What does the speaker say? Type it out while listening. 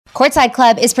Courtside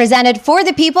Club is presented for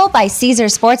the people by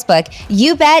Caesars Sportsbook.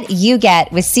 You bet, you get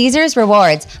with Caesars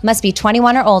Rewards. Must be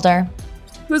 21 or older.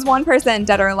 Who's one person,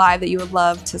 dead or alive, that you would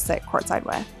love to sit courtside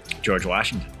with? George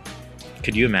Washington.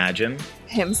 Could you imagine?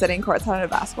 Him sitting courtside at a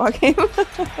basketball game?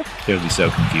 It would be so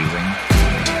confusing.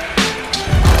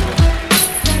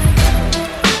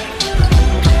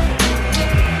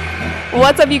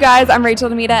 What's up, you guys? I'm Rachel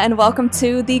Demita, and welcome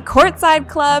to the Courtside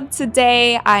Club.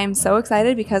 Today, I'm so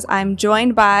excited because I'm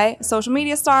joined by social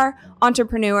media star,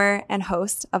 entrepreneur, and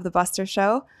host of The Buster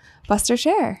Show, Buster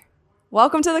Scher.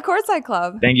 Welcome to the Courtside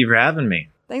Club. Thank you for having me.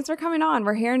 Thanks for coming on.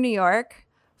 We're here in New York.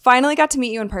 Finally got to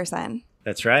meet you in person.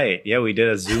 That's right. Yeah, we did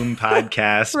a Zoom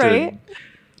podcast Right?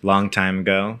 a long time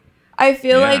ago. I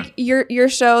feel like your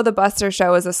show, The Buster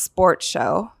Show, is a sports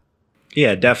show.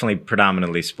 Yeah, definitely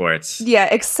predominantly sports. Yeah,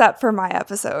 except for my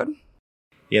episode.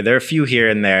 Yeah, there are a few here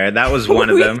and there. That was one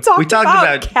of them. We talked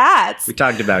about cats. We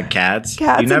talked about cats.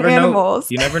 Cats and animals.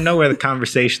 You never know where the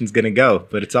conversation's going to go,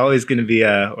 but it's always going to be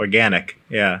organic.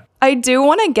 Yeah. I do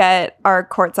want to get our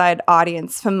courtside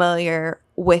audience familiar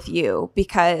with you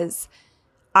because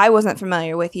I wasn't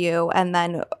familiar with you. And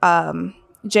then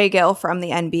Jay Gill from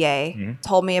the NBA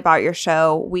told me about your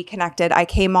show. We connected. I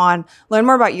came on, learned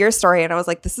more about your story, and I was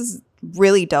like, this is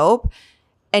really dope.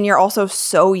 And you're also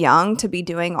so young to be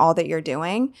doing all that you're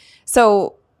doing.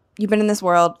 So you've been in this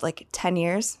world like 10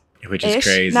 years. Which is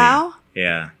crazy. Now.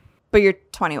 Yeah. But you're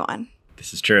 21.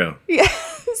 This is true. Yeah.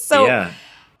 So yeah.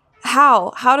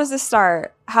 How does this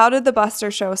start? How did the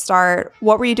Buster Show start?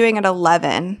 What were you doing at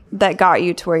 11 that got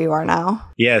you to where you are now?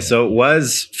 Yeah, so it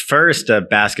was first a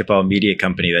basketball media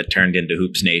company that turned into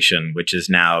Hoops Nation, which is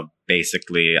now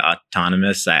basically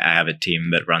autonomous. I have a team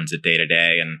that runs it day to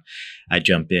day, and I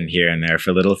jump in here and there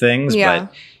for little things. Yeah.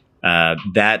 But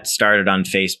that started on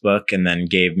Facebook and then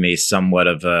gave me somewhat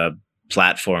of a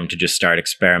platform to just start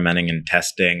experimenting and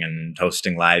testing and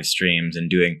hosting live streams and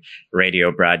doing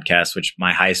radio broadcasts, which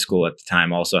my high school at the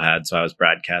time also had. So I was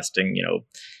broadcasting,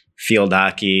 field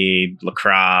hockey,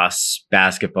 lacrosse,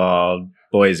 basketball,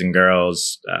 boys and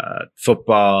girls,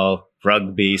 football,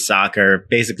 rugby, soccer,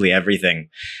 basically everything.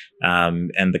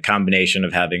 And the combination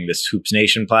of having this Hoops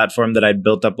Nation platform that I'd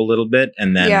built up a little bit.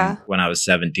 And then when I was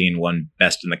 17, won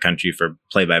best in the country for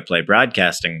play-by-play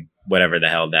broadcasting, whatever the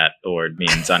hell that award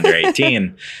means, under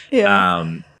 18,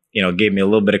 gave me a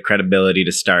little bit of credibility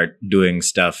to start doing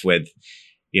stuff with,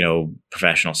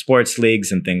 professional sports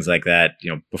leagues and things like that,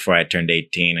 before I turned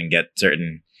 18, and get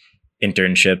certain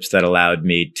internships that allowed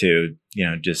me to,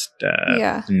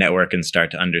 network and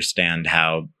start to understand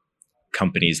how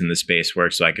companies in the space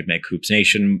work, so I could make Hoops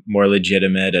Nation more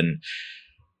legitimate, and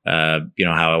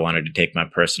how I wanted to take my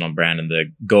personal brand. And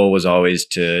the goal was always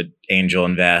to angel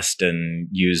invest and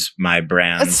use my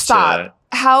brand. Stop.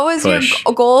 How is your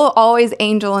goal always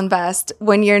angel invest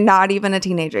when you're not even a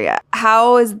teenager yet?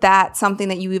 How is that something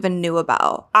that you even knew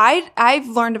about? I've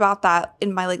learned about that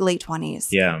in my late 20s.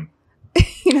 Yeah.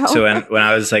 So when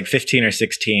I was 15 or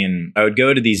 16, I would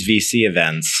go to these VC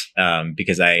events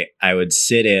because I would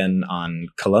sit in on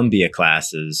Columbia graduate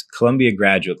classes,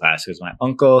 because my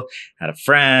uncle had a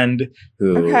friend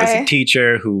who was a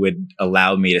teacher who would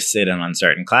allow me to sit in on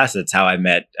certain classes. That's how I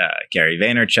met Gary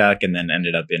Vaynerchuk, and then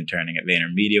ended up interning at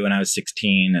VaynerMedia when I was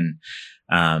 16.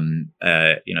 And,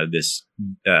 this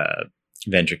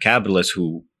venture capitalist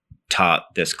who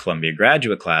taught this Columbia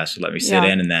graduate class to let me sit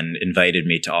in, and then invited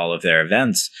me to all of their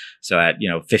events. So at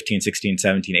 15, 16,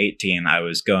 17, 18, I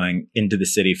was going into the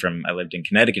city I lived in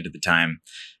Connecticut at the time,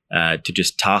 to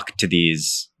just talk to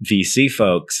these VC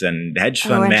folks and hedge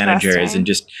fund managers and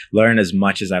just learn as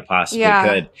much as I possibly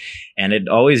could. And it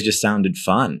always just sounded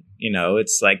fun.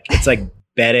 It's like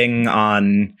betting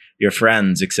on your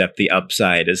friends, except the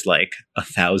upside is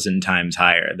 1,000 times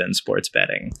higher than sports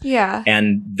betting. Yeah.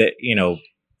 And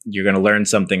you're going to learn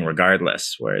something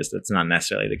regardless, whereas that's not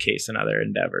necessarily the case in other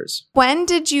endeavors. When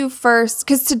did you first,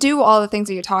 because to do all the things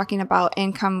that you're talking about,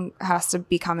 income has to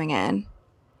be coming in.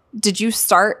 Did you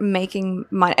start making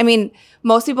money? I mean,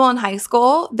 most people in high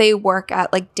school, they work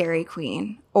at Dairy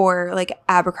Queen or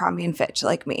Abercrombie and Fitch,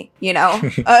 like me,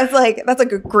 It's that's a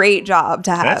great job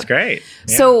to have. That's great.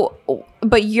 Yeah. So,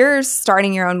 but you're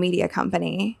starting your own media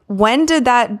company. When did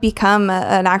that become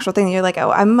an actual thing that you're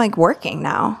oh, I'm working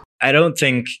now? I don't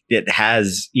think it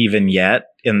has even yet,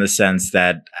 in the sense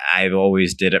that I've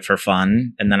always did it for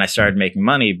fun. And then I started making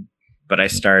money, but I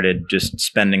started just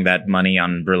spending that money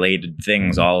on related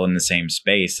things all in the same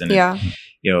space. And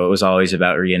it was always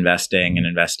about reinvesting and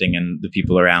investing in the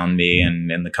people around me and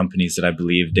in the companies that I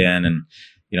believed in. And,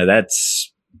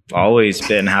 that's always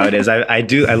been how it is. I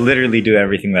literally do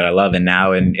everything that I love. And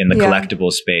now in the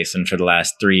collectible space, and for the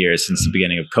last 3 years since the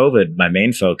beginning of COVID, my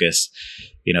main focus,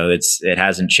 it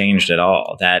hasn't changed at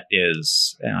all. That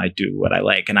is, I do what I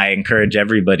like. And I encourage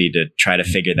everybody to try to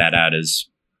figure that out as,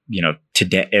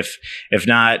 today, if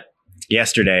not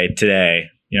yesterday, today,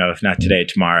 if not today,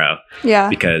 tomorrow. Yeah.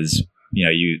 Because,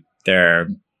 there are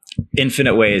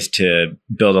infinite ways to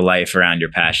build a life around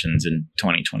your passions in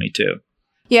 2022.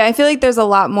 Yeah, I feel like there's a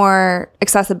lot more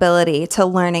accessibility to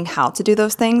learning how to do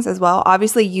those things as well.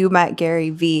 Obviously, you met Gary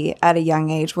Vee at a young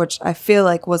age, which I feel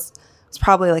like was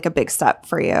probably like a big step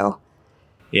for you.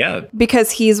 Yeah.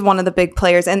 Because he's one of the big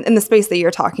players in the space that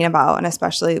you're talking about, and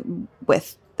especially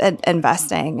with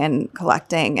investing and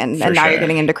collecting. And now you're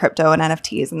getting into crypto and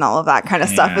NFTs and all of that kind of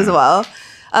stuff as well.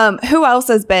 Who else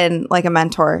has been like a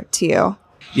mentor to you?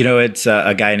 It's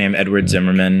a guy named Edward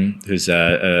Zimmerman, who's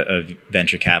a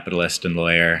venture capitalist and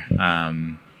lawyer.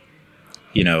 And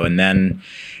then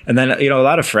a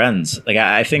lot of friends. Like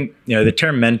I think the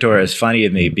term mentor is funny to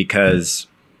me because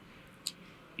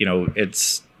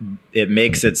it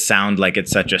makes it sound like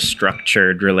it's such a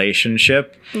structured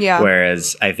relationship. Yeah.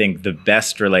 Whereas I think the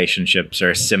best relationships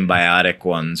are symbiotic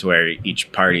ones where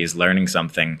each party is learning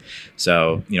something.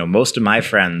 So most of my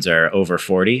friends are over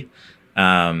 40.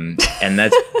 And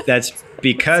that's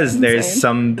because there's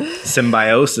some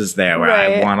symbiosis there where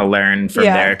I want to learn from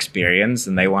their experience,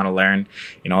 and they want to learn,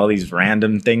 all these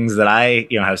random things that I,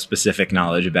 have specific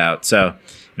knowledge about. So,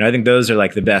 I think those are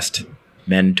like the best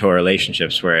mentor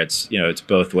relationships where it's, it's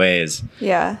both ways.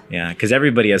 Yeah. Yeah. Because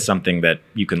everybody has something that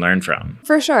you can learn from.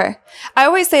 For sure. I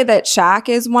always say that Shaq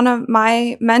is one of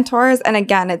my mentors. And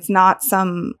again, it's not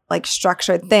some like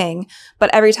structured thing,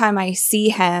 but every time I see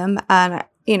him and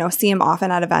see him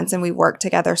often at events, and we work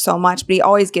together so much, but he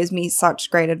always gives me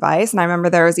such great advice. And I remember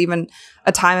there was even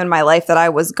a time in my life that I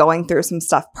was going through some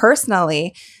stuff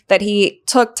personally that he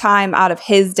took time out of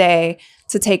his day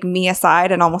to take me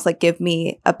aside and almost like give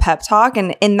me a pep talk.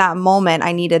 And in that moment,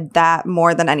 I needed that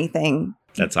more than anything,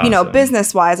 that's awesome.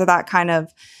 Business wise, or that kind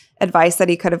of advice that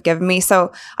he could have given me.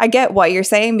 So I get what you're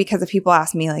saying, because if people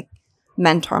ask me like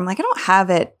mentor, I'm like, I don't have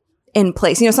it in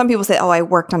place. Some people say, oh, I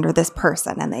worked under this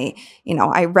person and they,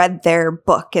 I read their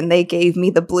book and they gave me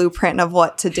the blueprint of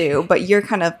what to do. But you're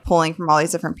kind of pulling from all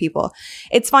these different people.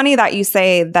 It's funny that you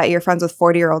say that you're friends with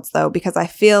 40-year-olds though, because I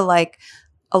feel like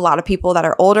a lot of people that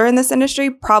are older in this industry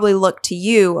probably look to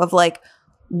you of like,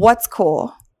 what's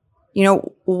cool?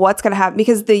 What's going to happen?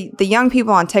 Because the young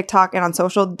people on TikTok and on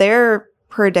social, they're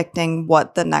predicting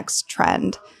what the next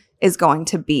trend is going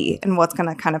to be and what's going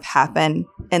to kind of happen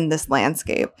in this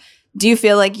landscape. Do you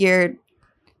feel like you're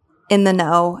in the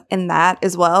know in that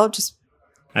as well, just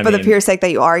for the pure sake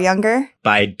that you are younger?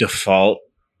 By default,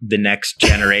 the next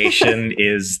generation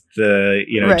is the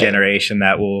generation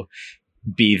that will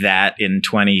be that in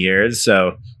 20 years.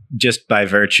 So just by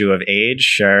virtue of age,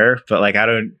 sure. But like, I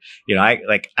don't,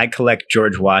 I collect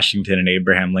George Washington and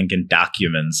Abraham Lincoln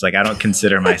documents. Like, I don't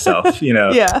consider myself,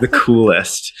 the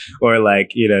coolest or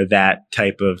like, that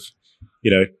type of,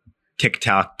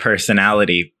 TikTok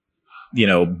personality,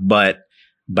 but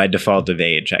by default of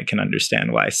age, I can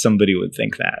understand why somebody would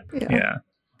think that. Yeah.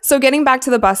 So getting back to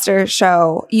the Buster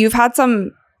show, you've had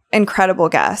some incredible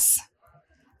guests.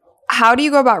 How do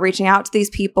you go about reaching out to these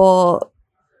people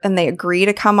and they agree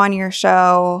to come on your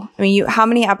show? I mean, how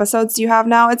many episodes do you have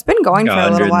now? It's been going for a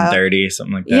little while. 130,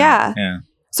 something like that. Yeah.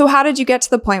 So how did you get to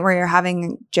the point where you're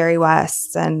having Jerry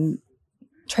West and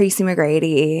Tracy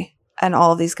McGrady and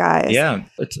all of these guys? Yeah,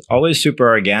 it's always super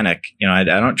organic. I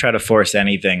don't try to force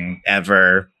anything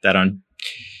ever. I don't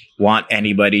want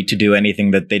anybody to do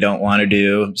anything that they don't want to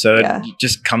do. So it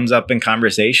just comes up in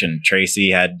conversation.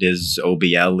 Tracy had his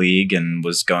OBL league and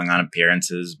was going on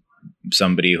appearances.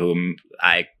 Somebody whom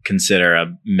I consider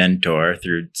a mentor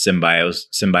through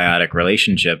symbiotic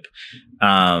relationship,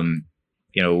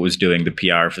 was doing the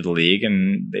PR for the league,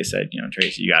 and they said,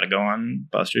 Tracy, you got to go on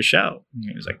Buster's show. And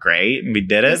he was like, great. And we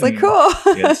did it. It's like, cool.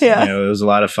 It was a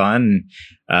lot of fun.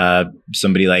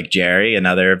 Somebody like Jerry,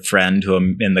 another friend who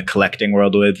I'm in the collecting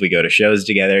world with, we go to shows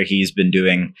together. He's been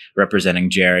representing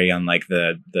Jerry on like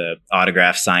the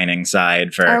autograph signing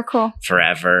side for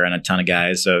forever, and a ton of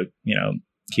guys. So,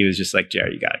 he was just like,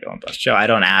 Jerry, you got to go on Buster's show. I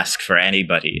don't ask for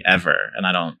anybody ever. And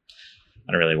I don't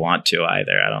really want to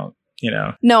either. I don't.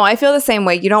 No, I feel the same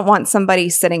way. You don't want somebody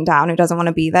sitting down who doesn't want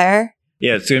to be there.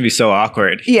 Yeah, it's going to be so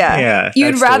awkward. Yeah.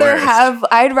 I'd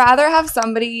rather have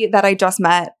somebody that I just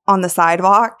met on the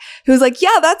sidewalk who's like,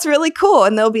 yeah, that's really cool.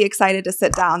 And they'll be excited to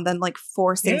sit down than like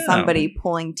forcing somebody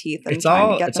pulling teeth. And it's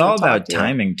all about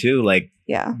timing too. Like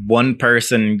one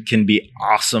person can be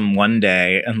awesome one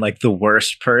day and like the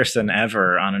worst person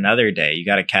ever on another day. You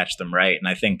got to catch them right. And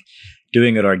I think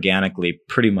doing it organically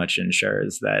pretty much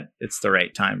ensures that it's the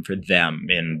right time for them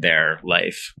in their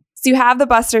life. So you have the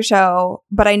Buster Show,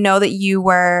 but I know that you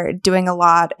were doing a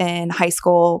lot in high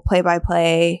school,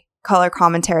 play-by-play, color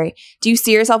commentary. Do you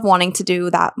see yourself wanting to do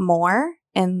that more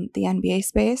in the NBA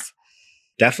space?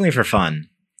 Definitely for fun.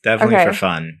 For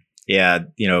fun. Yeah.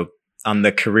 On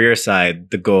the career side,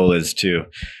 the goal is to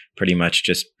pretty much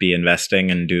just be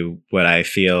investing and do what I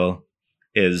feel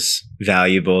is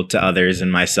valuable to others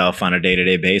and myself on a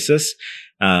day-to-day basis.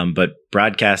 But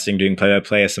broadcasting, doing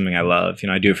play-by-play is something I love.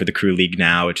 I do it for the Crew League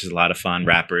now, which is a lot of fun.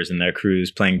 Rappers and their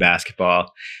crews playing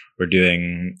basketball. We're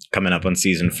coming up on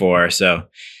season 4. So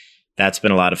that's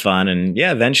been a lot of fun. And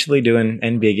yeah, eventually doing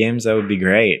NBA games, that would be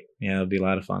great. Yeah, it'll be a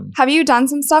lot of fun. Have you done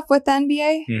some stuff with the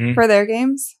NBA for their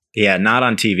games? Yeah, not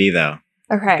on TV though.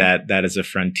 Okay. That is a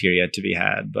frontier yet to be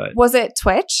had. But was it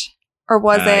Twitch? Or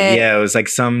was it? Yeah, it was like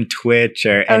some Twitch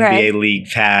or NBA League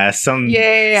Pass, some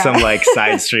like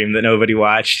side stream that nobody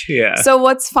watched. Yeah. So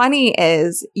what's funny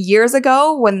is years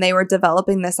ago when they were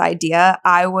developing this idea,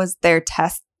 I was their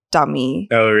test dummy.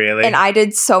 Oh, really? And I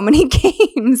did so many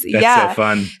games. That's so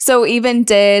fun. So even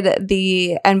did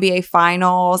the NBA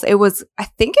Finals. I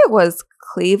think it was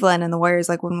Cleveland and the Warriors,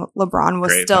 like when LeBron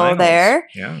was still finals. There.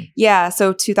 Yeah. Yeah.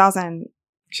 So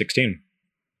 2016.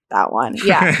 That one.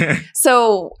 Yeah.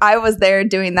 So I was there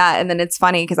doing that. And then it's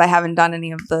funny because I haven't done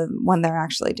any of the when they're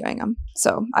actually doing them.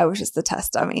 So I was just the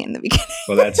test dummy in the beginning.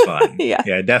 Well, that's fun.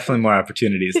 Yeah, definitely more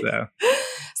opportunities though.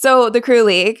 So the Crew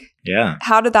League. Yeah.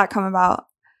 How did that come about?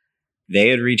 They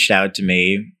had reached out to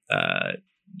me,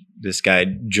 this guy,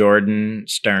 Jordan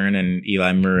Stern and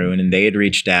Eli Maroon, and they had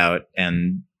reached out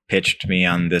and pitched me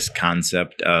on this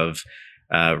concept of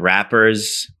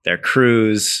rappers, their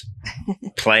crews,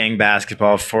 playing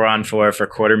basketball 4-on-4 for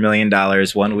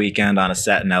 $250,000 one weekend on a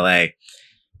set in LA.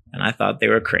 And I thought they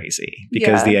were crazy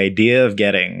because the idea of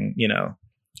getting,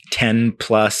 10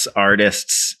 plus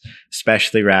artists,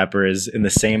 especially rappers, in the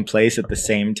same place at the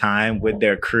same time with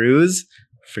their crews,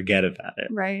 forget about it.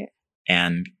 Right.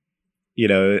 And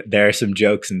there are some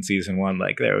jokes in season 1,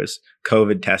 like there was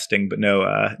COVID testing, but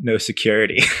no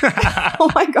security. Oh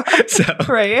my God. So,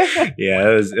 right. Yeah,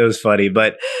 it was funny.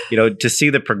 But, to see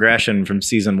the progression from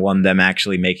season 1, them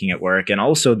actually making it work, and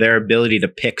also their ability to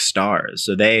pick stars.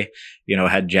 So they,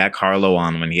 had Jack Harlow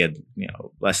on when he had,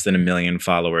 less than 1 million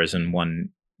followers and one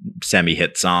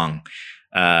semi-hit song.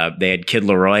 They had Kid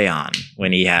Laroi on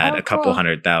when he had a couple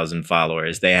 100,000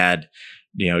 followers. They had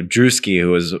Drewski,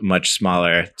 who was a much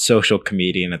smaller social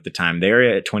comedian at the time. They were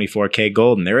at 24K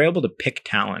Gold, and they were able to pick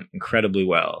talent incredibly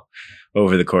well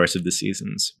over the course of the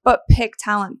seasons. But pick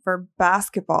talent for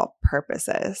basketball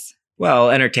purposes. Well,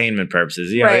 entertainment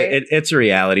purposes. Right. It's a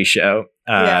reality show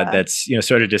that's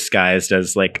sort of disguised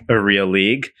as like a real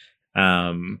league.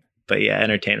 But yeah,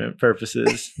 entertainment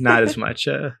purposes, not as much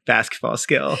basketball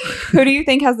skill. Who do you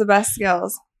think has the best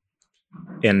skills?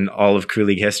 In all of Crew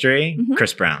League history? Mm-hmm.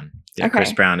 Chris Brown. Yeah, okay.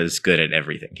 Chris Brown is good at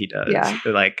everything he does. Yeah.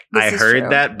 Like, I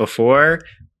heard that before,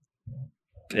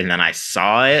 and then I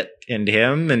saw it in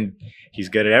him, and he's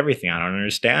good at everything. I don't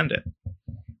understand it.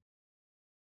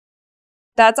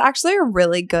 That's actually a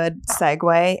really good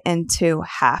segue into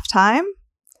halftime.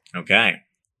 Okay.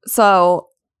 So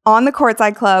on the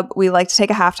Courtside Club, we like to take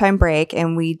a halftime break,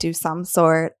 and we do some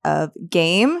sort of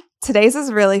game. Today's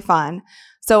is really fun.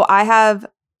 So I have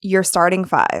your starting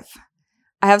 5.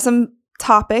 I have some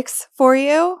topics for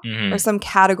you, or some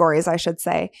categories, I should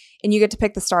say, and you get to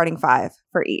pick the starting 5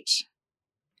 for each.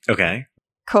 Okay.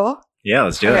 Cool? Yeah,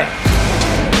 let's do it.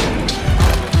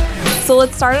 So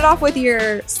let's start it off with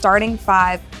your starting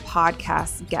 5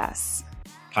 podcast guests.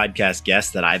 Podcast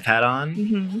guests that I've had on?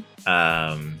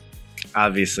 Mm-hmm.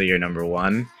 Obviously, you're number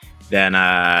 1. Then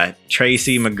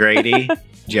Tracy McGrady,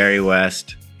 Jerry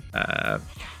West,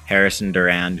 Harrison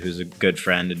Durand, who's a good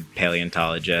friend and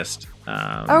paleontologist.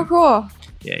 Oh, cool.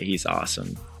 Yeah, he's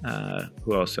awesome.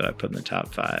 Who else would I put in the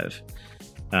top 5?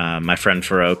 My friend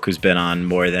Farouk, who's been on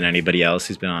more than anybody else.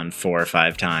 He's been on 4 or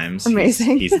 5 times.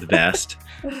 Amazing. He's the best.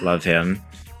 Love him.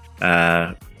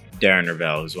 Darren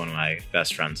Ravel, who's one of my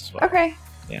best friends as well. Okay.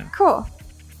 Yeah. Cool.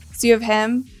 So you have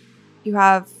him. You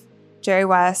have Jerry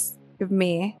West. You have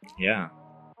me. Yeah.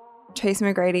 Tracy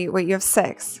McGrady. Wait, you have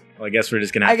 6. Well, I guess we're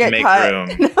just going to have to make room.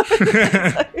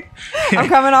 I'm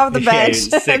coming off the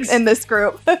bench in this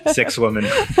group. 6 women.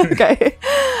 Okay.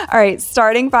 All right.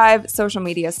 Starting 5 social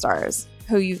media stars.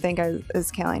 Who you think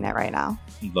is killing it right now?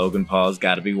 Logan Paul's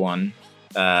got to be one.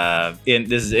 This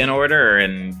is in order or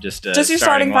in just your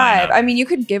starting 5? lineup? I mean, you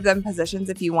could give them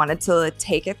positions if you wanted to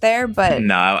take it there, but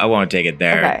no, I won't take it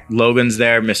there. Okay. Logan's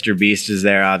there. Mr. Beast is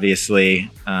there,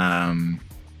 obviously.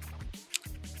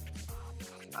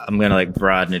 I'm gonna like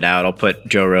broaden it out. I'll put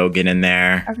Joe Rogan in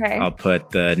there. Okay. I'll put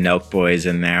the Nelk Boys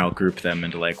in there. I'll group them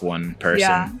into like one person.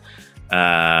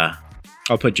 Yeah.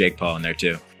 I'll put Jake Paul in there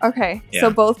too. Okay. Yeah.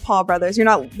 So both Paul brothers. You're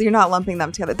not lumping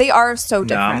them together. They are so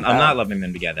different. No, I'm not lumping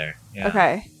them together. Yeah.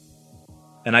 Okay.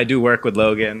 And I do work with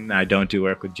Logan. I don't do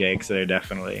work with Jake, so they're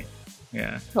definitely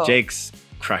Cool. Jake's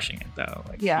crushing it though.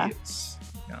 Like, yeah. We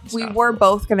unstoppable. were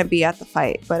both gonna be at the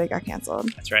fight, but it got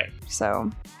canceled. That's right.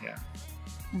 So yeah.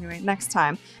 Anyway, next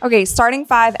time. Okay, starting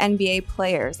 5 NBA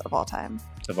players of all time.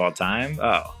 Of all time?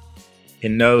 Oh.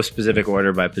 In no specific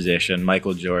order by position,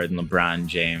 Michael Jordan, LeBron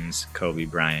James, Kobe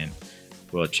Bryant,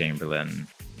 Wilt Chamberlain,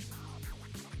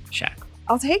 Shaq.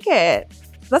 I'll take it.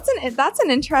 That's an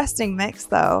interesting mix,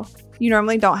 though. You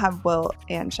normally don't have Wilt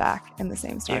and Shaq in the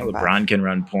same starting LeBron 5. Can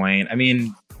run point. I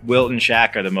mean, Wilt and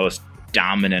Shaq are the most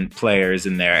dominant players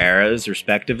in their eras,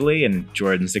 respectively, and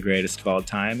Jordan's the greatest of all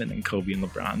time, and then Kobe and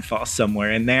LeBron fall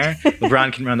somewhere in there.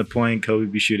 LeBron can run the point, Kobe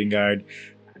would be shooting guard,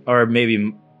 or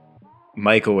maybe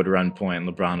Michael would run point,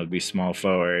 LeBron would be small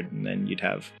forward, and then you'd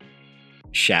have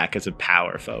Shaq as a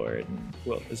power forward and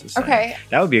Wilt as a center. Okay.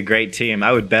 That would be a great team.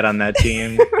 I would bet on that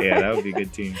team. Yeah, that would be a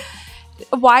good team.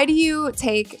 Why do you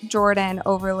take Jordan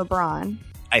over LeBron?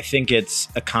 I think it's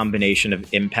a combination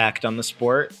of impact on the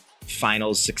sport,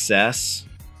 finals success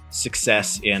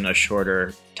in a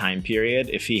shorter time period.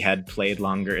 If he had played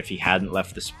longer, if he hadn't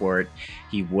left the sport,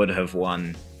 he would have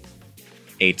won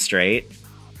 8 straight.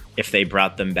 If they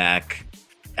brought them back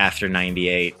after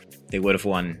 98, they would have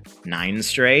won 9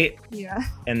 straight. Yeah.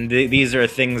 And these are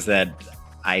things that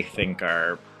I think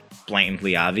are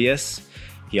blatantly obvious.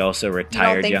 He also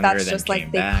retired younger than came back. You don't think that's just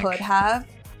like they could have?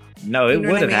 No, it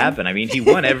would have happened. I mean, he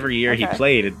won every year he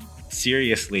played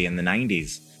seriously in the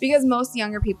 90s. Because most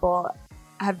younger people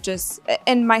have just,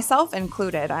 and myself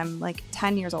included, I'm like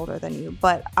 10 years older than you,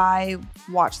 but I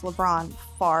watched LeBron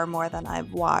far more than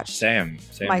I've watched Same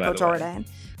Michael Jordan.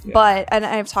 Yeah. But, and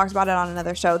I've talked about it on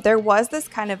another show, there was this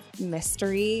kind of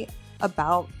mystery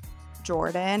about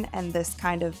Jordan and this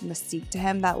kind of mystique to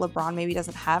him that LeBron maybe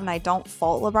doesn't have. And I don't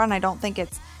fault LeBron. I don't think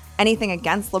it's anything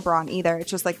against LeBron either. It's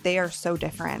just like they are so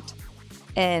different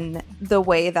in the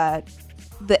way that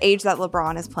the age that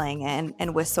LeBron is playing in,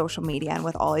 and with social media and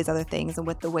with all these other things, and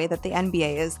with the way that the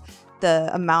NBA is,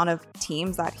 the amount of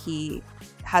teams that he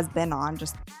has been on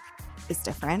just is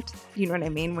different. You know what I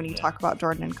mean? When you talk about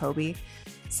Jordan and Kobe.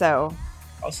 So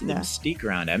also the mystique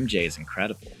around MJ is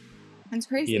incredible. It's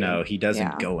crazy. You know, he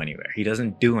doesn't go anywhere. He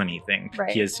doesn't do anything.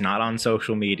 Right. He is not on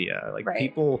social media. Like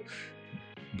people,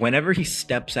 whenever he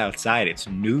steps outside, it's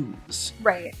news.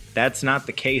 Right. That's not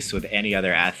the case with any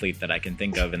other athlete that I can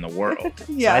think of in the world.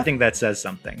 Yeah. So I think that says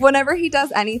something. Whenever he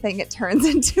does anything, it turns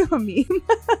into a meme.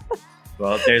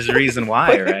 Well, there's a reason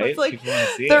why, right? Like, people want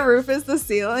to see the roof is the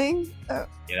ceiling. Yeah,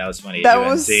 that was funny. That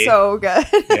was so good.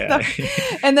 Yeah.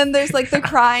 And then there's like the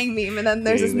crying meme, and then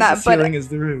there's this and that. The ceiling is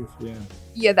the roof. Yeah.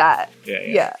 Yeah, that.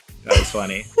 Yeah. That was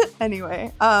funny.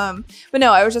 Anyway, but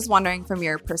no, I was just wondering from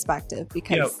your perspective,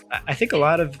 because I think a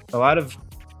lot of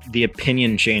the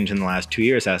opinion change in the last 2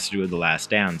 years has to do with The Last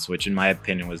Dance, which in my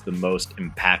opinion was the most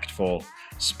impactful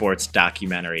sports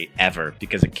documentary ever,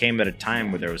 because it came at a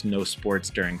time where there was no sports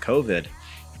during COVID,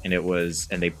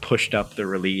 and they pushed up the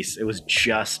release. It was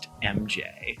just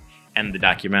MJ. And the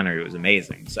documentary was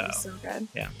amazing. So good.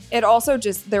 Yeah. It also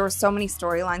there were so many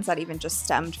storylines that even just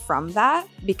stemmed from that,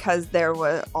 because there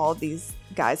were all these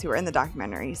guys who were in the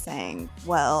documentary saying,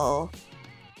 well,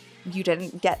 you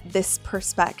didn't get this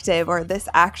perspective, or this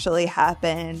actually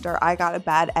happened, or I got a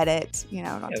bad edit. You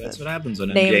know, that's what happens when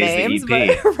MJ's the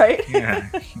EP. But, right? Yeah.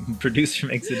 Producer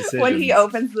makes a decision. When he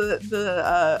opens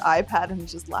the iPad and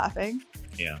is just laughing.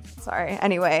 Yeah. Sorry.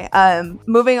 Anyway,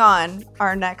 moving on,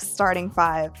 our next starting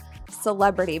 5.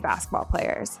 Celebrity basketball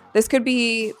players. This could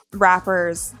be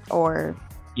rappers or...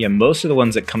 Yeah, most of the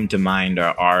ones that come to mind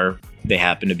are they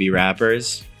happen to be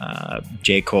rappers.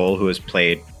 J. Cole, who has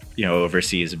played,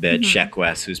 overseas a bit. Sheck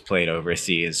West, who's played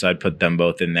overseas. So I'd put them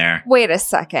both in there. Wait a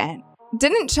second.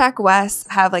 Didn't Sheck West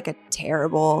have like a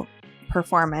terrible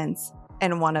performance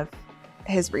in one of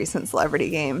his recent celebrity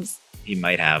games? He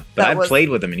might have, but I played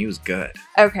with him and he was good.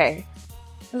 Okay.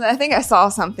 I think I saw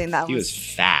something that he was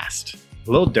fast.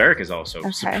 Lil Durk is also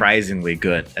surprisingly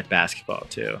good at basketball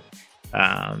too.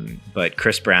 But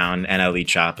Chris Brown, NLE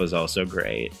Choppa is also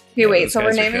great. Okay, wait. So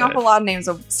we're naming off a lot of names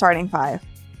of starting 5.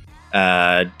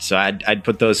 So I'd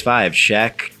put those 5: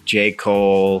 Shaq, J.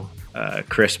 Cole,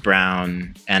 Chris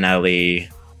Brown, NLE.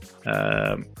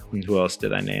 Who else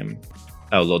did I name?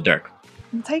 Oh, Lil Durk.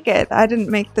 I'll take it. I didn't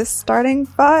make this starting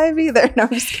 5 either. No, I'm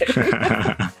just kidding.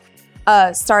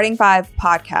 Starting 5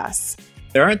 podcasts.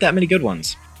 There aren't that many good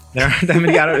ones. There aren't that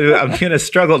many. I'm going to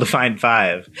struggle to find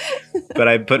 5. But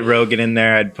I'd put Rogan in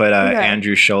there. I'd put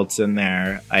Andrew Schultz in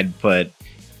there. I'd put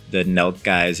the Nelk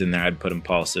guys in there. I'd put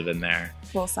Impulsive in there.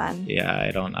 We'll send. Yeah,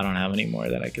 I don't have any more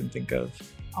that I can think of.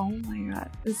 Oh my God.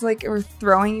 It's like we're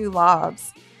throwing you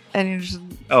lobs. And you just...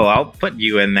 Oh, I'll put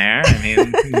you in there. I mean,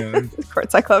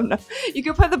 Courtside Club. No, you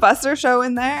could put the Buster Show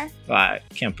in there. Well, I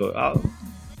can't put a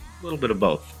little bit of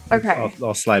both. Okay,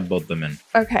 I'll slide both of them in.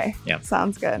 Okay, yeah,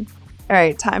 sounds good. All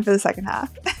right, time for the second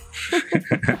half.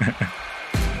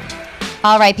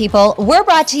 All right, people, we're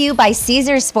brought to you by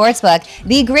Caesars Sportsbook,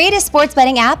 the greatest sports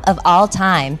betting app of all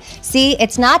time. See,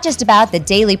 it's not just about the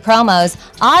daily promos,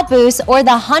 odd boosts, or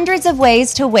the hundreds of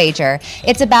ways to wager.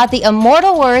 It's about the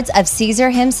immortal words of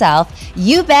Caesar himself: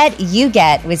 you bet, you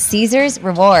get with Caesars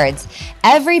Rewards.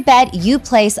 Every bet you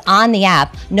place on the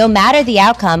app, no matter the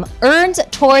outcome, earns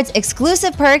towards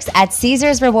exclusive perks at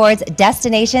Caesars Rewards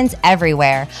destinations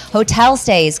everywhere. Hotel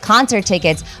stays, concert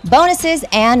tickets, bonuses,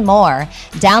 and more.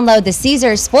 Download the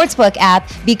Caesars Sportsbook app,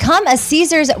 become a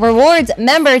Caesars Rewards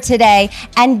member today,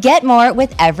 and get more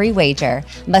with every wager.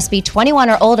 Must be 21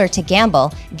 or older to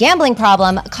gamble. Gambling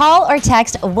problem? Call or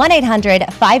text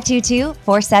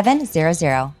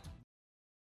 1-800-522-4700.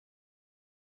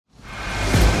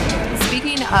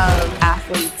 Speaking of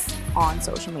athletes on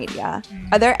social media,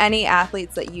 are there any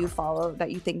athletes that you follow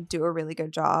that you think do a really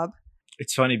good job?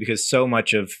 It's funny because so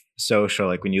much of social,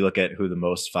 like when you look at who the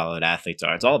most followed athletes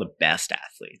are, it's all the best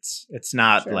athletes. It's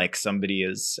not like somebody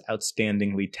is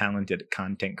outstandingly talented at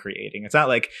content creating. It's not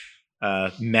like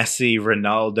Messi,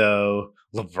 Ronaldo,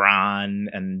 LeBron,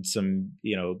 and some,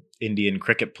 Indian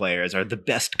cricket players are the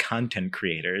best content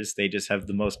creators. They just have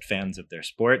the most fans of their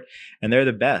sport, and they're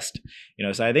the best.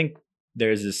 So I think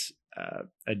there's this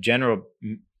a general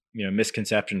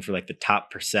misconception for like the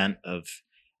top % of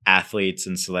athletes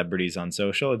and celebrities on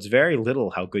social. It's very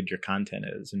little how good your content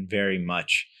is, and very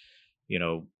much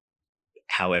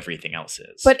how everything else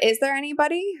is. But is there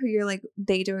anybody who you're like,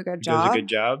 they do a good job? Does a good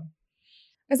job?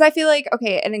 Because I feel like,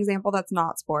 okay, an example that's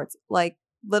not sports, like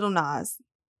Lil Nas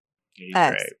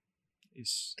X.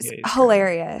 He's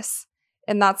hilarious.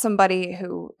 Great. And that's somebody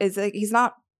who is like, he's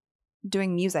not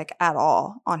doing music at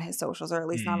all on his socials, or at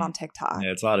least not on TikTok.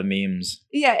 Yeah, it's a lot of memes.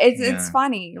 Yeah, it's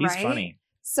funny, right? He's funny.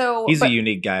 So he's a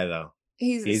unique guy, though.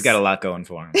 He's got a lot going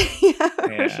for him.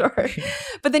 For sure.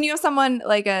 But then you have someone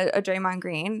like a Draymond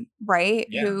Green, right?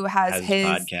 Yeah. Who has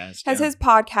his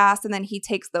podcast, and then he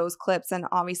takes those clips, and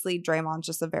obviously Draymond's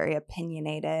just a very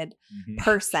opinionated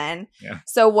person. Yeah.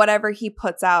 So whatever he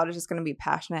puts out is just going to be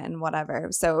passionate and whatever.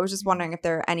 So I was just wondering if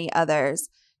there are any others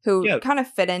who kind of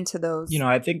fit into those.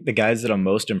 I think the guys that I'm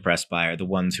most impressed by are the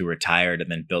ones who retired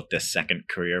and then built this second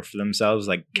career for themselves,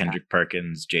 like Kendrick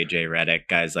Perkins, JJ Redick,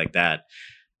 guys like that.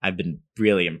 I've been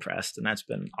really impressed, and that's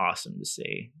been awesome to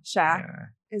see. Shaq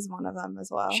is one of them as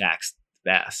well. Shaq's the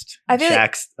best.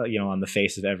 Shaq's on the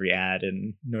face of every ad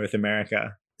in North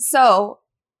America. So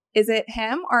is it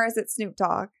him or is it Snoop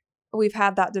Dogg? We've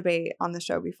had that debate on the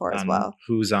show before as well.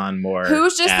 Who's on more?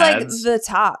 Who's just ads? Like the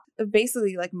top,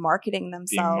 basically like marketing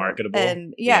themselves. Being marketable.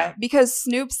 And because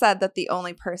Snoop said that the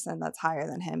only person that's higher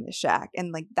than him is Shaq,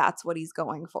 and like that's what he's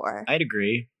going for. I'd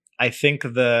agree. I think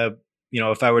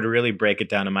if I were to really break it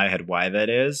down in my head why that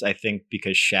is, I think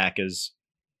because Shaq is,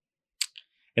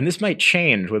 and this might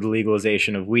change with the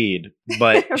legalization of weed,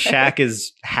 but right.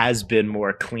 Shaq has been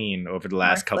more clean over the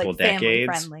last couple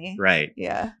decades. Friendly. Right.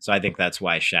 Yeah. So I think that's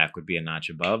why Shaq would be a notch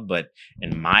above. But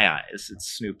in my eyes,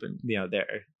 it's Snoop and,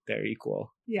 they're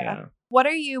equal. Yeah. What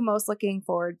are you most looking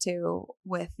forward to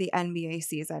with the NBA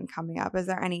season coming up? Is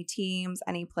there any teams,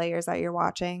 any players that you're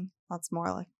watching? That's more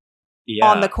like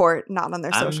on the court, not on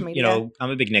their social media. I'm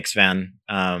a big Knicks fan.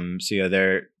 So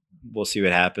we'll see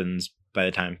what happens by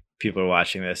the time people are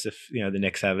watching this, if the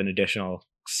Knicks have an additional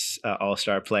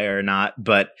all-star player or not.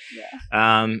 But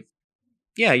I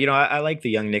like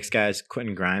the young Knicks guys.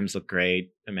 Quentin Grimes look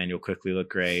great. Emmanuel Quickley look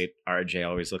great. RJ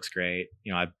always looks great.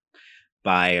 I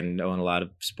buy and own a lot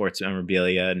of sports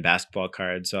memorabilia and basketball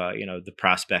cards. So, the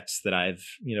prospects that I've,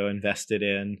 invested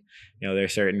in, there are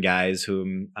certain guys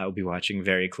whom I'll be watching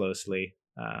very closely.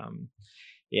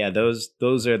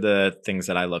 Those are the things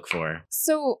that I look for.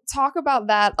 So talk about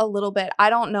that a little bit. I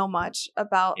don't know much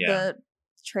about the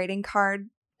trading card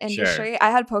industry. Sure.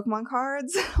 I had Pokemon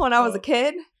cards when I was a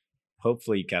kid.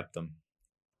 Hopefully you kept them.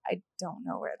 I don't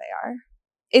know where they are.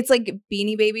 It's like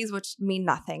Beanie Babies, which mean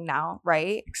nothing now,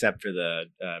 right? Except for the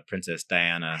Princess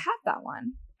Diana. I have that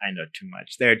one. I know too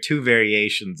much. There are two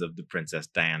variations of the Princess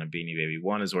Diana Beanie Baby.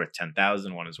 One is worth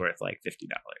 $10,000. One is worth like $50.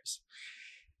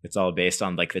 It's all based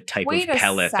on like the type of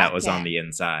pellet that was on the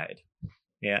inside.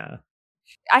 Yeah.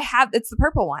 It's the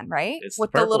purple one, right? It's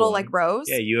with the little one. like rose.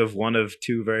 Yeah, you have one of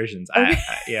two versions. Okay.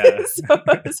 Yeah. so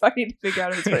I need to figure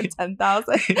out if it's worth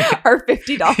 $10,000 or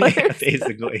 $50. Yeah,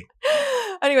 basically.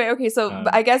 Anyway, okay, so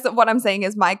I guess what I'm saying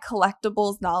is my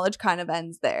collectibles knowledge kind of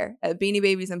ends there at Beanie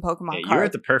Babies and Pokemon cards. You're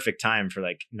at the perfect time for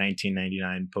like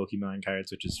 1999 Pokemon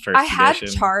cards, which is first edition. I had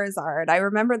Charizard. I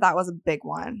remember that was a big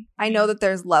one. I know that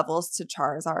there's levels to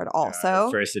Charizard also.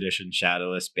 First edition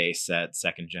Shadowless base set,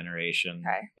 second generation.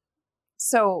 Okay.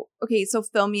 So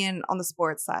fill me in on the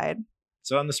sports side.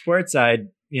 So on the sports side,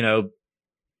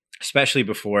 especially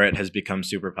before it has become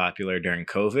super popular during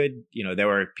COVID, there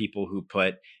were people who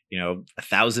put,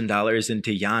 $1,000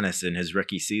 into Giannis in his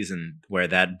rookie season, where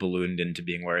that ballooned into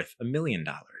being worth $1 million.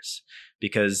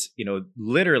 Because,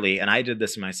 literally, and I did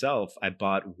this myself, I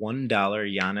bought $1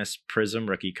 Giannis Prism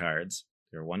rookie cards.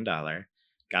 They were $1,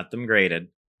 got them graded.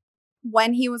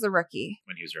 When he was a rookie?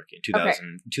 When he was a rookie,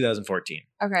 2014.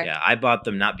 Okay. Yeah, I bought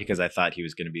them not because I thought he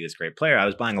was going to be this great player. I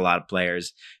was buying a lot of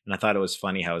players, and I thought it was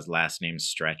funny how his last name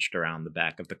stretched around the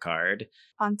back of the card.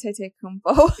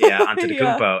 Antetokounmpo. Yeah,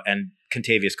 Antetokounmpo, and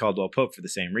Contavious Caldwell-Pope for the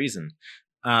same reason.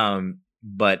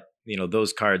 But,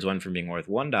 those cards went from being worth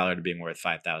 $1 to being worth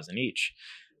 $5,000 each.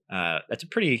 That's a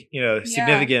pretty,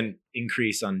 significant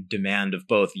increase on demand of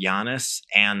both Giannis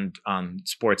and on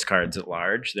sports cards at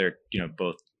large. They're,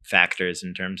 both factors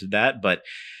in terms of that, but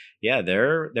yeah,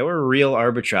 there were real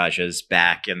arbitrages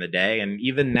back in the day, and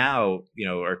even now,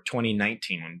 or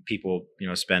 2019, when people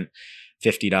spent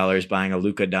 $50 buying a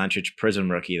Luka Doncic Prism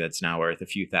rookie that's now worth a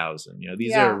few thousand.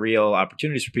 These are real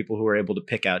opportunities for people who are able to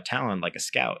pick out talent like a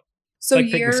scout. So like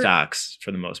picking stocks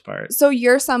for the most part. So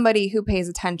you're somebody who pays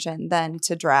attention then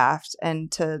to draft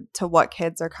and to what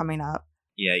kids are coming up.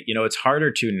 Yeah, it's harder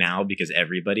to now because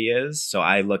everybody is. So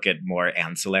I look at more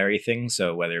ancillary things.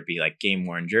 So whether it be like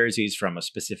game-worn jerseys from a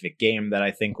specific game that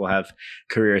I think will have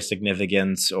career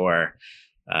significance, or,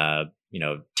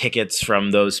 tickets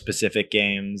from those specific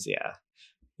games. Yeah.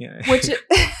 Which,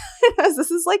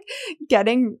 this is like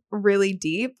getting really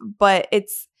deep, but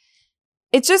it's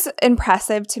just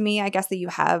impressive to me, I guess, that you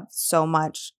have so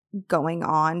much going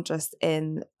on just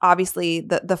in obviously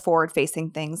the forward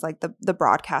facing things like the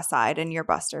broadcast side and your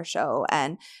Buster show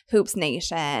and Hoops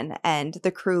Nation and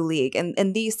the Crew League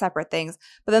and these separate things.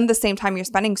 But then at the same time, you're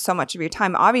spending so much of your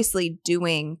time obviously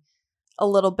doing a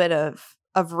little bit of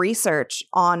research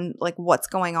on like what's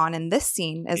going on in this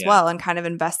scene as well, and kind of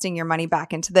investing your money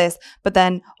back into this, but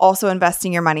then also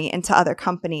investing your money into other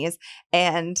companies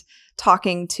and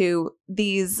talking to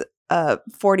these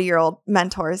 40-year-old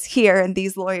mentors here and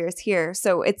these lawyers here.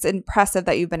 So it's impressive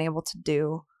that you've been able to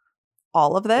do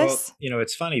all of this. Well,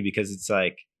 it's funny because it's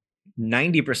like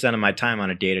 90% of my time on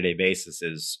a day-to-day basis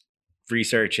is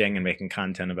researching and making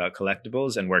content about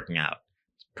collectibles and working out.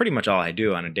 It's pretty much all I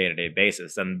do on a day-to-day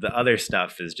basis. And the other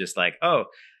stuff is just like, I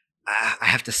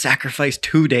have to sacrifice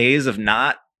 2 days of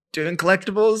not doing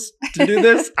collectibles to do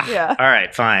this? Yeah. All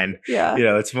right, fine. Yeah.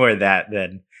 It's more that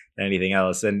than anything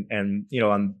else. And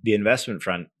on the investment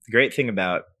front, the great thing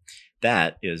about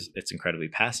that is it's incredibly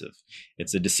passive.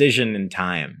 It's a decision in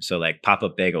time. So like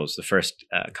Pop-Up Bagels, the first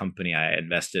company I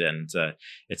invested in,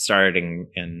 it started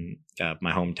in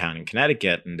my hometown in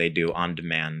Connecticut, and they do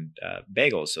on-demand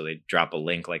bagels. So they drop a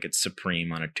link like it's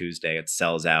Supreme on a Tuesday, it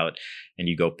sells out, and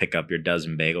you go pick up your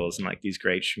dozen bagels and like these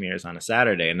great schmears on a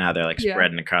Saturday. And now they're like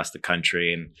spreading across the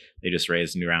country, and they just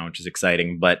raised a new round, which is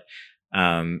exciting. But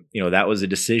that was a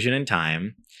decision in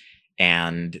time,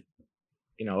 and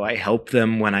I help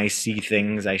them when I see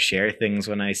things, I share things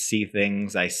when I see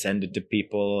things, I send it to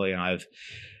people.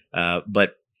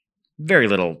 But very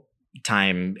little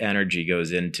time, energy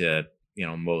goes into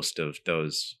most of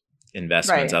those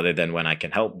investments, other than when I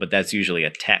can help. But that's usually a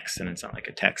text, and it's not like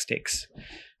a text takes.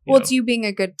 It's you being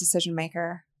a good decision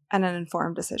maker and an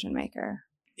informed decision maker.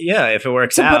 Yeah, if it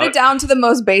works out. To put it down to the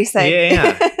most basic.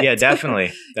 Yeah,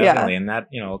 definitely. And that,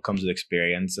 comes with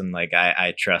experience. And like,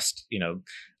 I trust,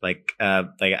 like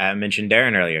I mentioned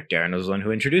Darren earlier. Darren was the one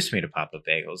who introduced me to Pop-Up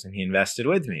Bagels, and he invested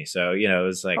with me. So, it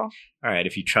was like, All right,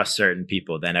 if you trust certain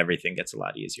people, then everything gets a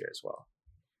lot easier as well.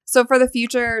 So for the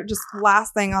future, just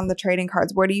last thing on the trading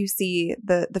cards, where do you see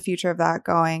the future of that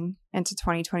going into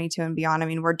 2022 and beyond? I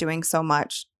mean, we're doing so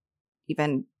much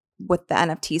even with the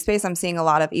NFT space. I'm seeing a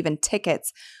lot of even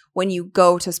tickets when you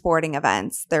go to sporting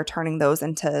events, they're turning those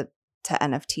into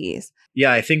NFTs.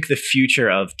 Yeah, I think the future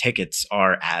of tickets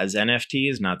are as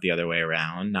NFTs, not the other way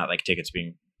around. Not like tickets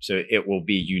being, so it will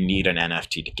be, you need an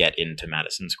NFT to get into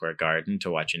Madison Square Garden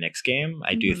to watch a Knicks game.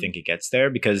 I do think it gets there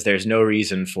because there's no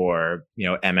reason for,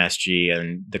 MSG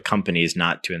and the companies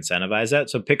not to incentivize that.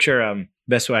 So picture,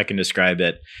 best way I can describe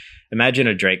it, imagine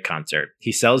a Drake concert.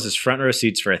 He sells his front row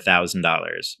seats for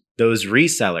 $1,000. Those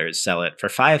resellers sell it for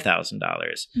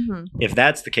 $5,000. If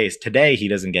that's the case today, he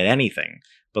doesn't get anything.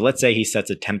 But let's say he sets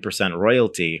a 10%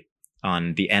 royalty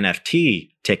on the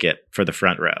NFT ticket for the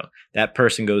front row. That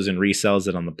person goes and resells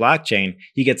it on the blockchain.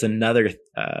 He gets another,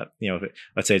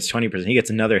 let's say it's 20%. He gets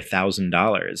another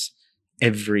 $1,000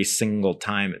 every single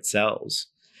time it sells.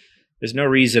 There's no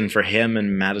reason for him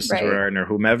and Madison Square Garden or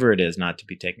whomever it is not to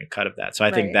be taking a cut of that. So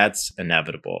I think that's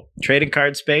inevitable. Trading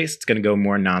card space, it's going to go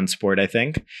more non-sport, I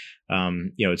think.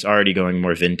 It's already going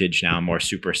more vintage now, more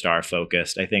superstar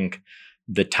focused. I think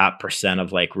the top %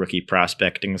 of like rookie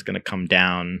prospecting is going to come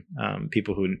down.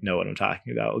 People who know what I'm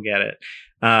talking about will get it.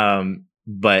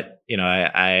 But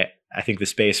I think the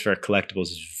space for collectibles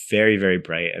is very, very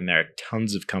bright. And there are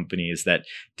tons of companies that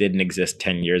didn't exist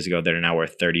 10 years ago that are now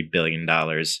worth $30 billion,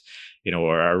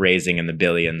 or are raising in the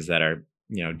billions that are,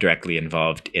 directly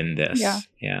involved in this.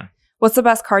 Yeah. What's the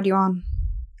best card you own?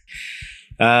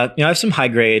 I have some high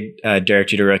grade Derek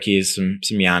Jeter rookies, some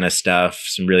Giannis stuff,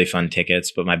 some really fun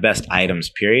tickets. But my best items,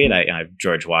 period, I have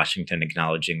George Washington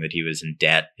acknowledging that he was in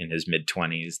debt in his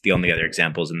mid-20s. The only other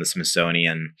example is in the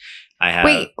Smithsonian.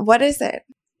 Wait, what is it?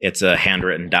 It's a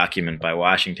handwritten document by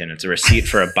Washington. It's a receipt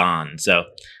for a bond. So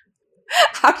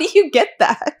how do you get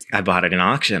that? I bought it in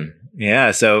auction.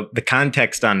 Yeah. So the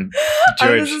context on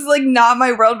George. This is like not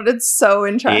my world, but it's so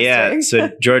interesting. Yeah. So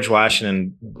George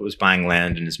Washington was buying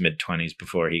land in his mid-20s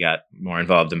before he got more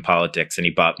involved in politics, and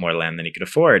he bought more land than he could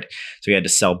afford. So he had to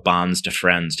sell bonds to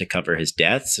friends to cover his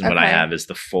debts. And what I have is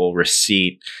the full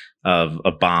receipt of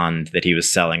a bond that he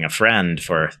was selling a friend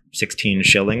for 16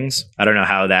 shillings. I don't know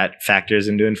how that factors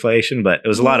into inflation, but it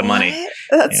was a lot of money.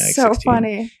 That's so 16.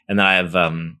 Funny. And then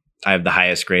I have the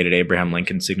highest graded Abraham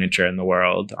Lincoln signature in the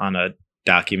world on a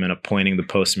document appointing the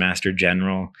Postmaster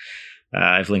General.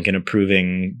 I have Lincoln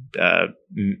approving,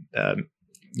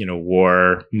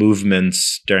 war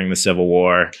movements during the Civil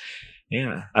War.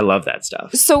 Yeah, I love that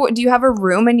stuff. So do you have a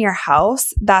room in your house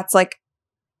that's like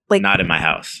not in my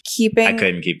house? I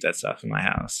couldn't keep that stuff in my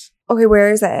house. Okay,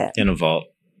 where is it? In a vault.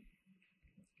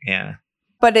 Yeah.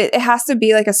 But it has to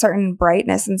be like a certain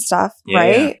brightness and stuff,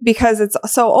 right? Yeah. Because it's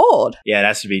so old. Yeah, it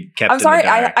has to be kept. I'm sorry. In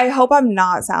the dark. I hope I'm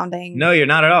not sounding. No, you're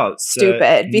not at all.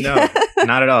 Stupid. No,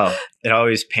 not at all. It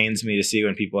always pains me to see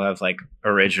when people have like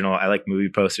original. I like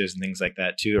movie posters and things like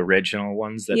that too. Original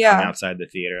ones that come outside the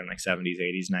theater in like 70s,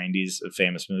 80s, 90s of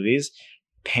famous movies.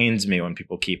 Pains me when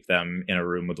people keep them in a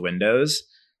room with windows,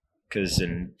 because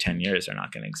in 10 years they're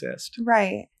not going to exist.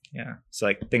 Right. Yeah. So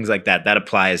like things like that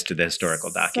applies to the historical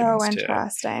documents too. So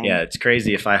interesting. Yeah. It's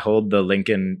crazy. If I hold the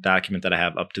Lincoln document that I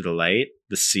have up to the light,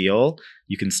 the seal,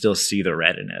 you can still see the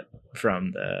red in it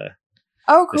from the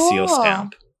seal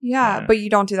stamp. Yeah. But you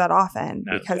don't do that often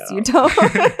because you don't.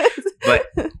 But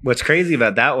what's crazy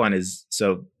about that one is,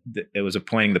 it was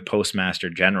appointing the Postmaster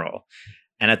General.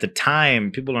 And at the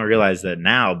time, people don't realize that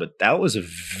now, but that was a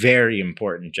very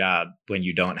important job when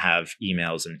you don't have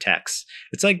emails and texts.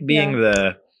 It's like being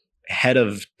the head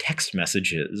of text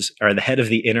messages or the head of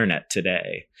the internet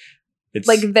today. It's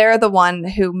like they're the one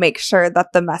who makes sure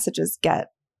that the messages get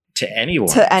to anyone.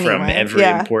 From every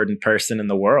important person in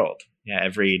the world. Yeah,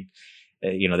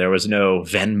 there was no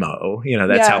Venmo.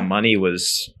 That's how money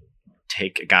was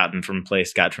got from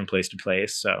place to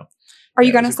place. So, are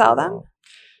you going to sell them?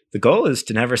 The goal is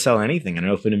to never sell anything and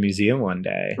open a museum one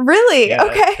day. Really? Yeah,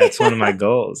 okay. That's one of my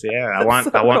goals. Yeah. I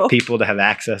want people to have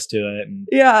access to it.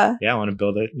 And I want to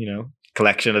build a,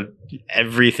 collection of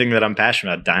everything that I'm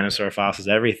passionate about, dinosaur fossils,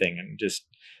 everything, and just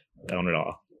own it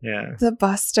all. Yeah. The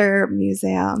Buster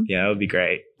Museum. Yeah, it would be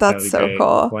great. That's so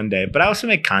cool. One day. But I also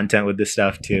make content with this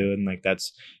stuff too. And like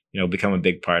that's, become a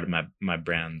big part of my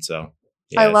brand. So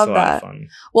yeah, I love that.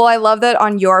 Well, I love that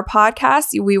on your podcast,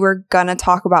 we were going to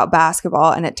talk about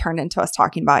basketball and it turned into us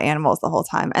talking about animals the whole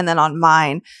time. And then on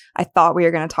mine, I thought we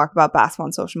were going to talk about basketball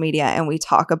and social media, and we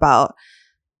talk about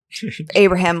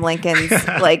Abraham Lincoln's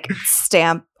like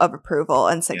stamp of approval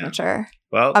and signature. Yeah.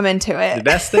 Well, I'm into it. The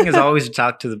best thing is always to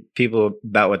talk to the people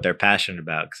about what they're passionate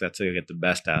about, because that's how you get the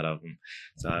best out of them.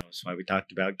 So that's why we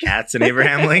talked about cats and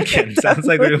Abraham Lincoln. Sounds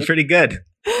like we're doing pretty good.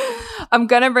 I'm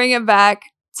going to bring it back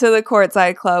to the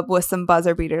Courtside Club with some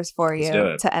buzzer beaters for you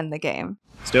to end the game.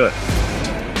 Let's do it.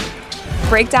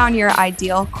 break down your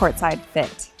ideal courtside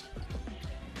fit.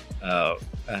 Oh,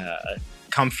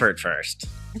 comfort first.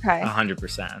 Okay.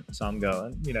 100%. So I'm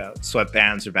going,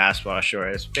 sweatpants or basketball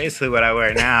shorts. Basically what I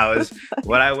wear now is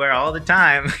what I wear all the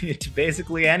time to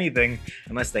basically anything,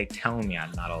 unless they tell me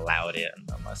I'm not allowed in,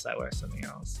 unless I wear something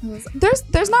else.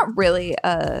 There's not really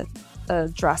a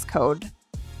dress code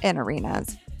in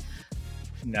arenas.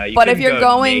 No, you but couldn't if you're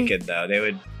go going naked though, they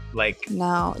would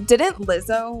No. Didn't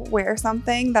Lizzo wear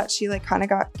something that she like kind of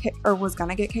got or was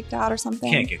gonna get kicked out or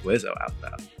something? Can't kick Lizzo out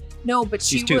though. No, but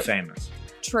she's too famous.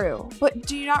 True. But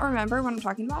do you not remember what I'm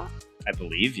talking about? I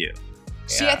believe you.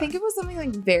 I think it was something like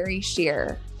very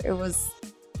sheer. It was,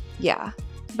 yeah.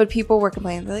 But people were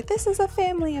complaining. They're like, this is a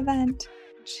family event.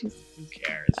 Who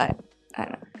cares? I don't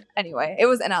know. Anyway, it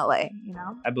was in LA,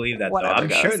 I believe that Whatever though. I'm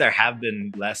goes. sure there have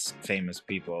been less famous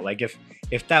people. Like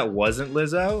if that wasn't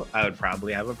Lizzo, I would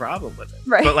probably have a problem with it.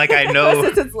 Right. But like I know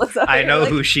Since it's Lizzo, I know like,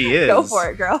 who she is. Go for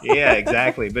it, girl. Yeah,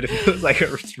 exactly. But if it was like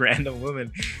a random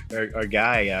woman or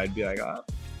guy, I'd be like, oh.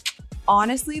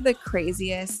 Honestly, the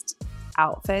craziest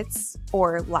outfits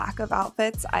or lack of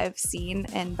outfits I've seen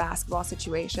in basketball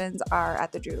situations are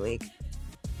at the Drew League.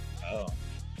 Oh.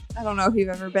 I don't know if you've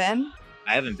ever been.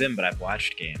 I haven't been, but I've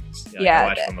watched games. Yeah, I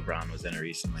watched when LeBron was in it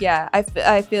recently. Yeah,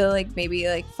 I feel like maybe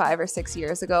like 5 or 6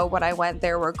 years ago when I went,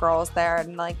 there were girls there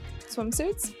in like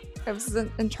swimsuits. It was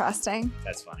interesting.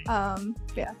 That's funny.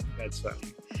 Yeah. That's funny.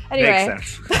 Anyway,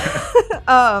 Makes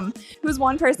sense. Who's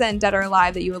one person, dead or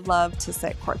alive, that you would love to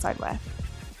sit courtside with?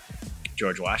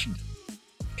 George Washington.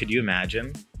 Could you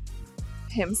imagine?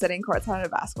 Him sitting courtside at a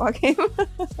basketball game? It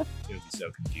would be so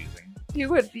confusing. You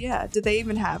would, yeah. Did they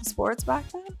even have sports back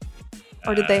then?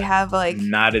 Or did they have like...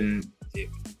 Not in...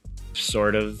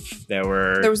 Sort of. There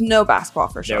was no basketball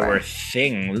for sure. There were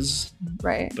things,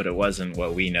 right? But it wasn't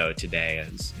what we know today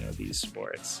as these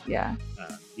sports. Yeah.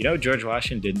 George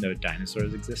Washington didn't know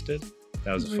dinosaurs existed.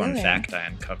 That was a fun fact I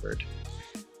uncovered.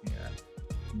 Yeah.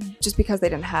 Just because they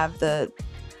didn't have the.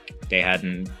 They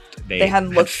hadn't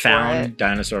looked found for it.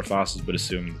 Dinosaur fossils, but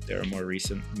assumed that they were more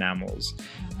recent mammals.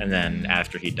 And then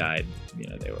after he died,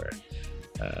 they were.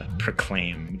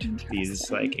 Proclaimed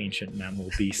these like ancient mammal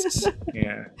beasts.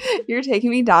 Yeah, you're taking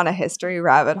me down a history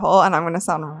rabbit hole, and I'm gonna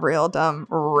sound real dumb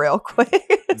real quick.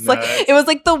 It was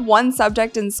like the one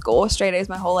subject in school straight A's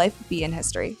my whole life, be in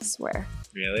history. I swear.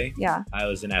 Really? Yeah. I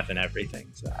was an F in everything.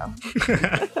 So.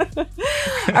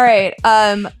 All right.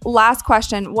 Last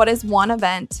question. What is one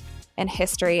event in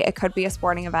history? It could be a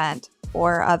sporting event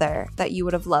or other that you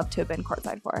would have loved to have been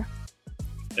courtside for.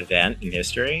 Event in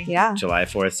history? Yeah. July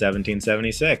 4th,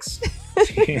 1776.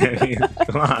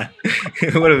 Come on.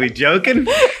 What are we joking?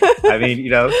 I mean,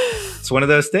 it's one of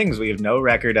those things we have no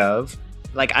record of.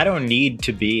 Like, I don't need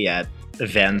to be at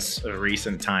events of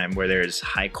recent time where there's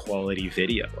high quality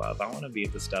video of. I want to be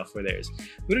at the stuff where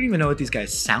we don't even know what these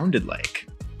guys sounded like.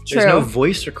 True. There's no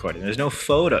voice recording. There's no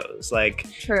photos. Like,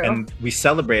 True. And we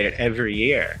celebrate it every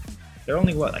year. There are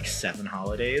only, 7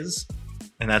 holidays?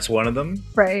 And that's one of them.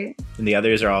 Right. And the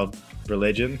others are all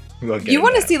religion. You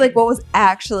want to see like what was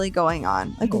actually going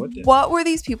on. Like what were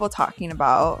these people talking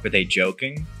about? Were they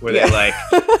joking? Were they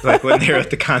like when they wrote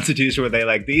the Constitution, were they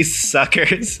like, these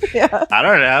suckers? Yeah. I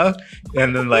don't know.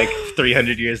 And then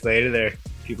 300 years later, they're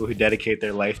people who dedicate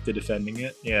their life to defending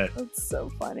it. Yeah. That's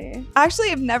so funny. Actually,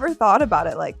 I've never thought about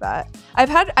it like that. I've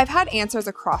had answers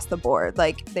across the board.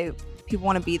 Like people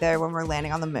want to be there when we're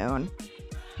landing on the moon.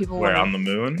 We're on the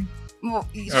moon? Well,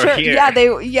 sure. Here.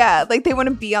 Yeah, they want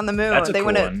to be on the moon. That's they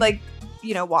cool want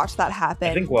to watch that happen.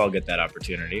 I think we'll all get that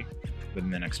opportunity within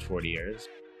the next 40 years.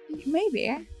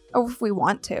 Maybe. Or if we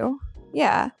want to.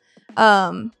 Yeah.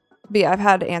 But yeah, I've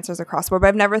had answers across the board, but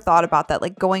I've never thought about that,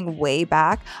 like going way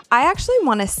back. I actually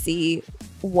want to see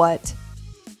what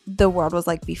the world was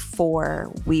like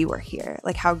before we were here.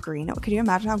 Like how green it would. Could you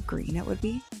imagine how green it would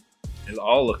be? It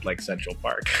all looked like Central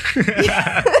Park.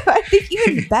 I think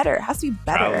even better. It has to be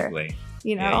better. Probably.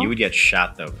 Yeah, you would get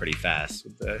shot though pretty fast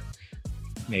with the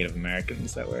Native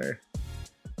Americans that were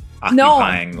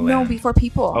occupying the land. No, before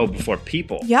people. Oh, before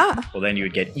people. Yeah. Well, then you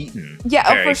would get eaten. Yeah,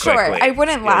 very for sure. quickly. I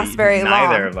wouldn't last very long.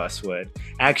 Neither of us would.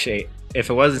 Actually, if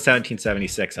it was in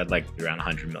 1776, I'd like to be around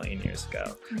 100 million years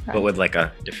ago, but with like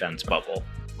a defense bubble.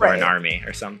 Or an army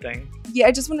or something. Yeah,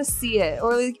 I just want to see it.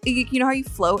 Or like, you know how you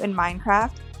float in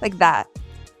Minecraft? Like that.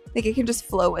 Like it can just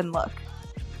float and look.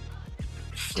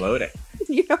 Floating.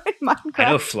 You know, in Minecraft.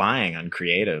 I know flying on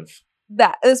creative.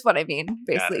 That is what I mean,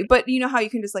 basically. But you know how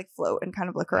you can just like float and kind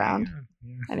of look around.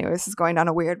 Yeah. Anyway, this is going down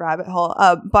a weird rabbit hole.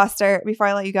 Buster, before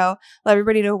I let you go, let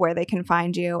everybody know where they can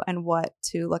find you and what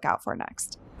to look out for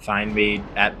next. Find me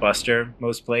at Buster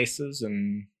most places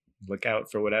and look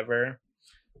out for whatever.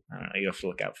 I don't know. You have to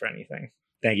look out for anything.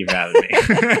 Thank you for having me.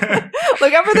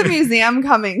 Look out for the museum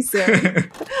coming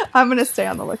soon. I'm going to stay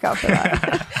on the lookout for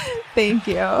that. Thank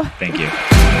you. Thank you.